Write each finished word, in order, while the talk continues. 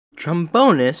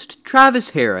trombonist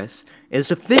Travis Harris is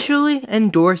officially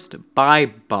endorsed by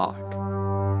Bach.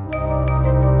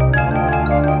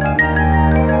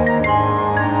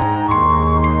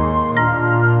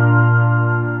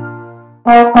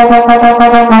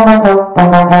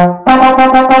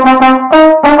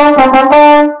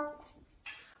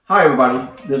 Hi everybody,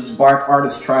 this is Bach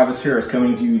artist Travis Harris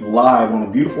coming to you live on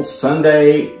a beautiful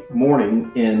Sunday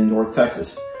morning in North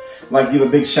Texas. I'd like to give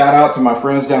a big shout out to my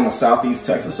friends down in Southeast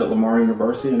Texas at Lamar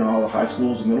University and all the high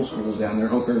schools and middle schools down there.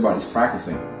 Hope everybody's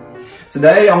practicing.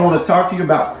 Today I want to talk to you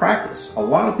about practice. A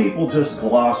lot of people just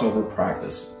gloss over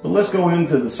practice, but let's go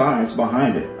into the science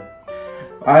behind it.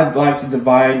 I'd like to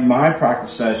divide my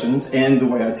practice sessions and the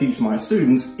way I teach my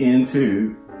students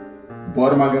into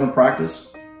what am I going to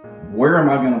practice, where am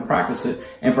I going to practice it,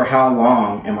 and for how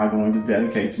long am I going to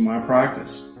dedicate to my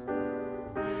practice.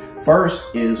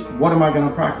 First is, what am I going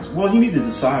to practice? Well, you need to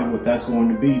decide what that's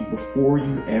going to be before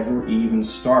you ever even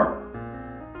start.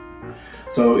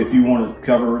 So if you want to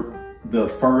cover the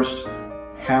first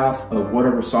half of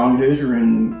whatever song it is you're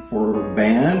in for a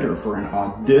band or for an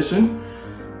audition,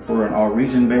 for an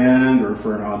all-region band or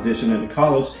for an audition at a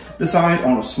college, decide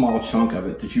on a small chunk of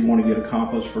it that you want to get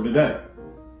accomplished for today.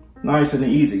 Nice and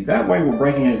easy. That way we're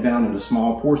breaking it down into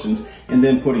small portions and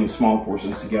then putting small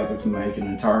portions together to make an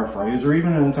entire phrase or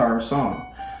even an entire song.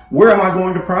 Where am I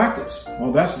going to practice?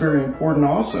 Well, that's very important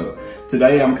also.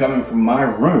 Today I'm coming from my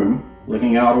room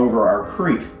looking out over our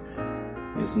creek.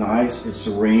 It's nice, it's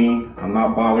serene, I'm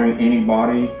not bothering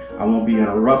anybody, I won't be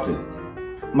interrupted.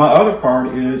 My other part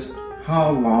is, how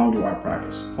long do I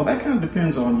practice? Well, that kind of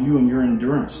depends on you and your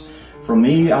endurance. For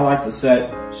me, I like to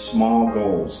set small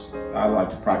goals. I like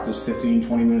to practice 15,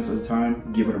 20 minutes at a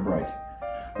time, give it a break.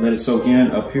 Let it soak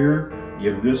in up here,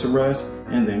 give this a rest,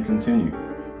 and then continue.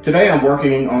 Today I'm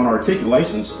working on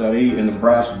articulation study in the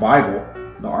Brass Bible,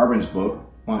 the Arbin's book,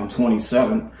 line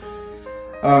 27.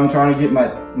 I'm trying to get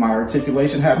my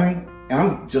articulation happening, and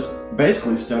I'm just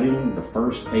basically studying the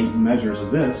first 8 measures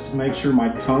of this to make sure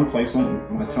my tongue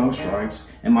placement, my tongue strikes,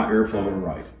 and my airflow are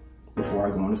right before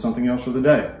I go into something else for the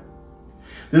day.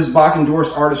 This is Bach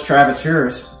endorsed artist Travis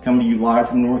Harris coming to you live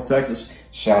from North Texas.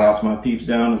 Shout out to my peeps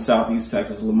down in Southeast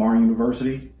Texas, Lamar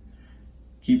University.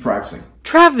 Keep practicing.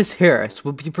 Travis Harris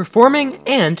will be performing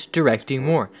and directing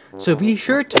more, so be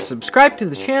sure to subscribe to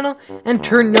the channel and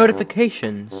turn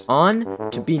notifications on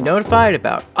to be notified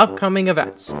about upcoming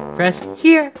events. Press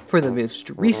here for the most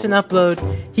recent upload,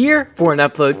 here for an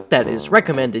upload that is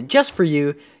recommended just for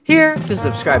you, here to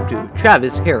subscribe to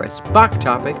Travis Harris Bach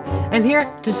Topic, and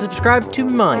here to subscribe to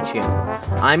my channel.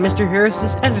 I'm Mr.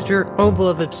 Harris's editor, Oval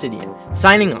of Obsidian,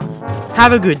 signing off.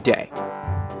 Have a good day.